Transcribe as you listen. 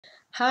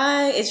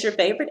Hi, it's your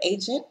favorite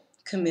agent,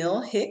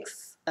 Camille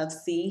Hicks of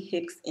C.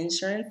 Hicks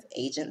Insurance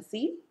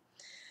Agency.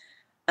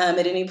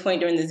 At any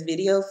point during this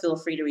video, feel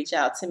free to reach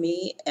out to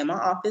me at my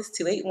office,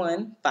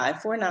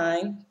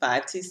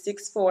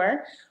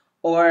 281-549-5264,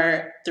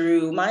 or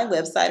through my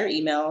website or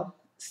email,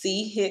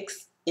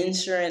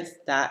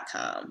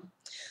 chicksinsurance.com.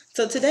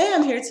 So today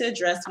I'm here to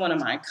address one of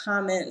my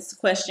comments,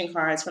 question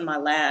cards from my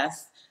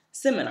last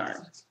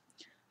seminar.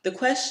 The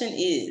question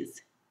is,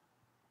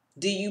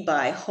 do you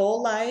buy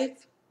whole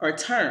life or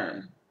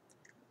term?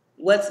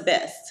 What's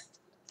best?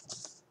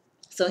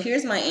 So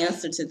here's my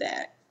answer to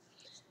that.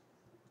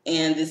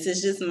 And this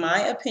is just my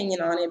opinion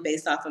on it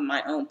based off of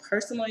my own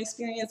personal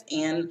experience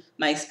and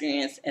my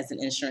experience as an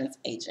insurance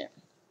agent.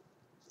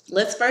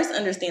 Let's first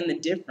understand the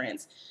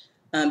difference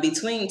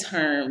between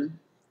term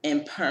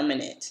and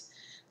permanent.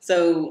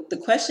 So the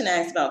question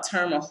asks about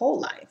term or whole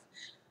life.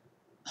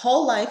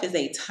 Whole life is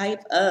a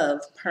type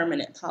of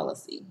permanent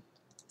policy.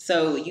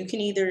 So you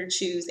can either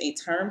choose a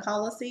term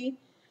policy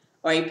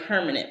or a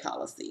permanent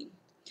policy.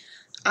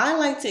 I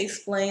like to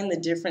explain the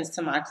difference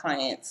to my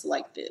clients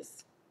like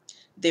this.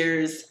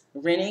 There's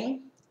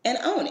renting and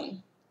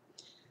owning.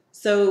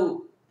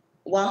 So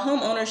while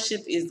home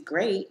ownership is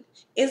great,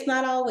 it's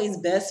not always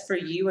best for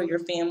you or your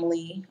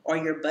family or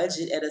your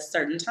budget at a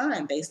certain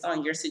time based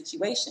on your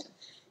situation.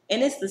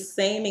 And it's the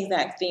same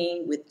exact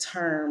thing with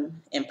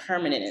term and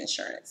permanent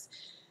insurance.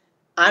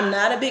 I'm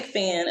not a big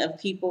fan of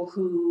people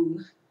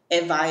who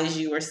advise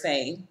you or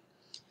say,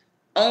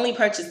 only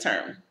purchase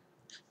term.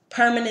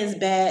 Permanent is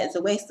bad, it's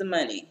a waste of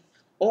money.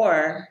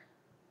 Or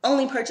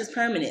only purchase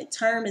permanent,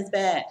 term is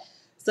bad.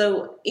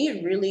 So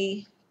it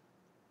really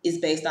is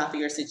based off of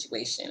your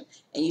situation.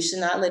 And you should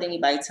not let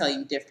anybody tell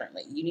you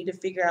differently. You need to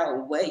figure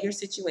out what your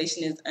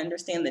situation is,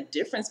 understand the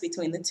difference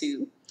between the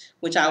two,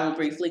 which I will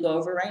briefly go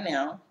over right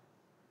now,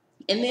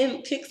 and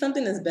then pick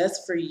something that's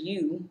best for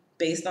you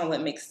based on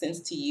what makes sense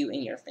to you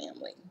and your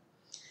family.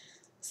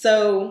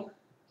 So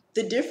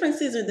the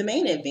differences or the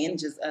main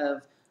advantages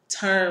of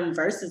term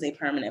versus a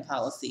permanent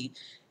policy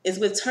is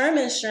with term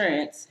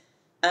insurance,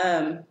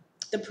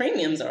 the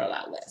premiums are a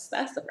lot less.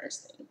 That's the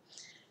first thing.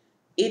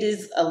 It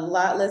is a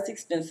lot less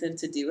expensive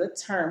to do a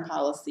term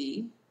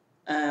policy.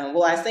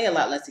 Well, I say a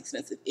lot less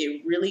expensive.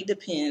 It really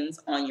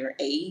depends on your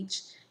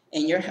age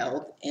and your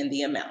health and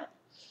the amount.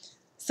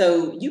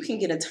 So you can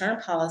get a term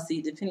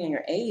policy depending on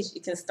your age.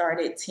 It can start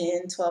at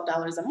 $10,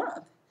 $12 a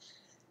month.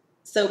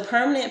 So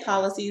permanent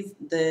policies,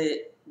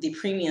 the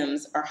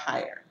premiums are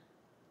higher.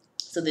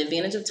 So the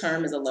advantage of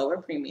term is a lower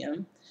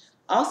premium.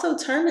 Also,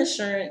 term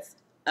insurance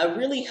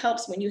really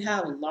helps when you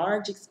have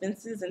large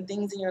expenses and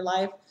things in your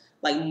life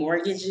like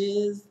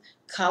mortgages,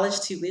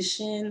 college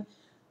tuition.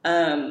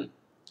 Term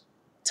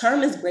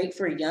is great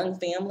for young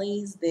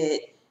families that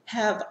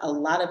have a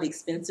lot of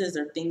expenses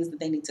or things that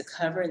they need to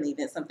cover in the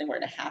event something were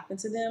to happen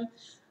to them,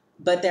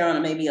 but they're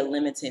on maybe a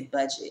limited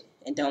budget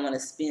and don't want to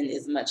spend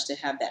as much to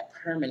have that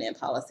permanent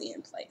policy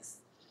in place.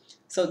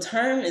 So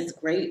term is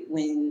great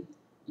when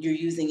you're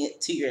using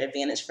it to your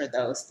advantage for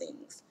those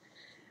things.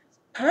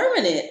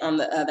 Permanent, on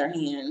the other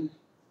hand,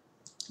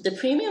 the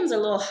premiums are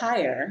a little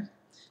higher,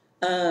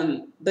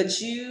 but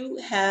you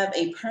have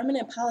a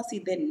permanent policy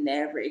that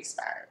never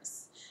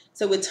expires.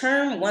 So with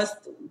term, once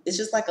it's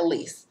just like a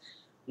lease.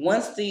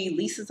 Once the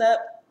lease is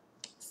up,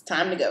 it's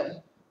time to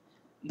go.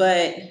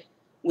 But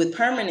with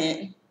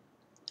permanent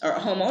or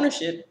home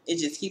ownership, it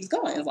just keeps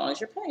going as long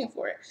as you're paying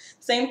for it.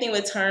 Same thing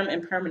with term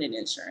and permanent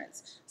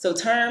insurance. So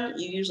term,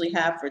 you usually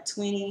have for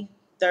 10,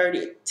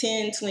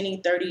 20,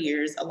 30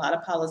 years. A lot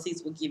of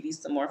policies will give you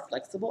some more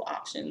flexible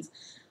options.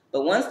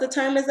 But once the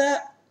term is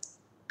up,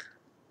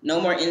 no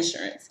more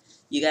insurance.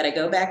 You got to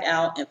go back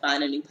out and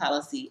find a new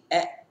policy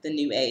at the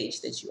new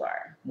age that you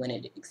are when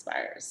it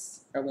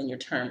expires or when your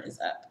term is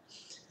up.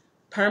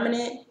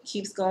 Permanent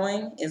keeps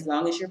going as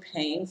long as you're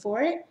paying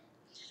for it,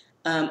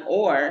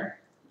 or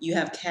you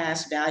have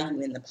cash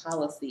value in the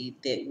policy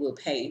that will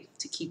pay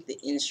to keep the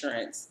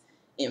insurance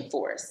in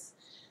force.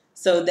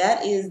 So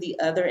that is the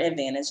other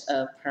advantage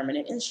of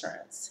permanent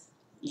insurance.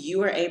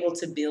 You are able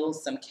to build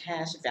some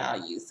cash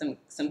value,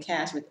 some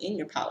cash within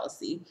your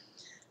policy.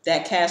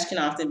 That cash can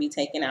often be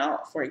taken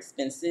out for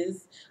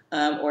expenses,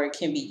 or it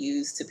can be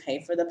used to pay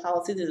for the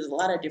policy. There's a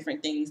lot of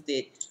different things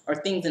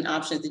things and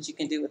options that you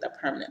can do with a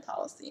permanent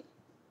policy.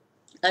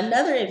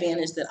 Another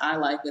advantage that I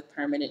like with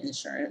permanent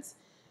insurance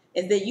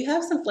is that you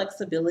have some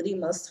flexibility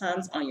most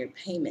times on your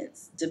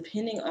payments,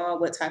 depending on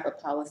what type of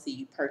policy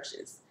you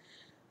purchase.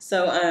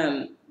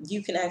 So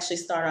you can actually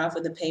start off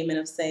with a payment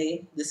of,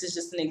 say, this is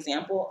just an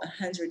example,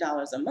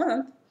 $100 a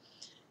month.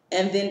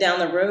 And then down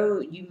the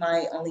road, you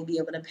might only be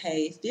able to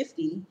pay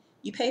 $50.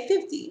 You pay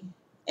 $50.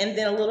 And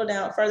then a little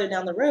further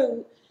down the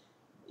road,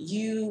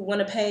 you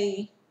want to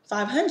pay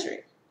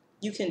 $500.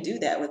 You can do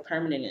that with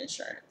permanent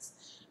insurance,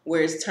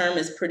 whereas term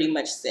is pretty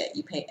much set.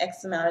 You pay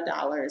X amount of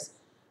dollars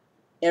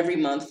every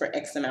month for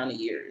X amount of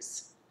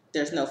years.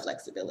 There's no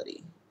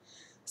flexibility.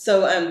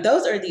 So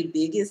those are the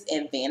biggest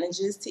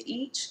advantages to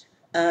each.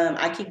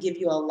 I could give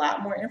you a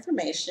lot more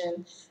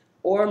information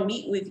or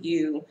meet with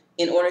you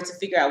in order to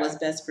figure out what's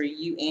best for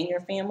you and your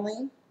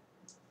family.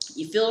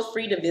 You feel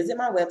free to visit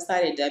my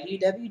website at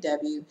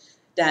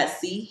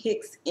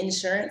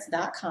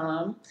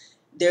www.chicksinsurance.com.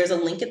 There's a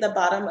link at the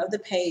bottom of the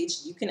page.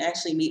 You can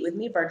actually meet with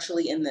me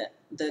virtually in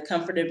the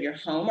comfort of your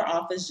home or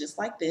office, just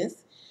like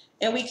this,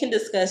 and we can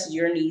discuss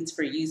your needs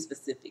for you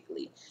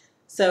specifically.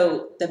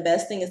 So the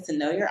best thing is to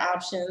know your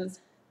options,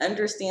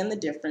 understand the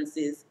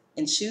differences,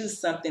 and choose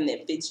something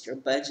that fits your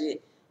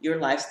budget, your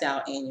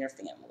lifestyle, and your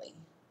family.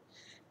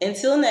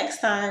 Until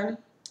next time,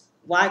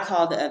 why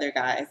call the other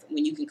guys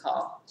when you can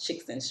call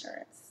Chicks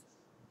Insurance?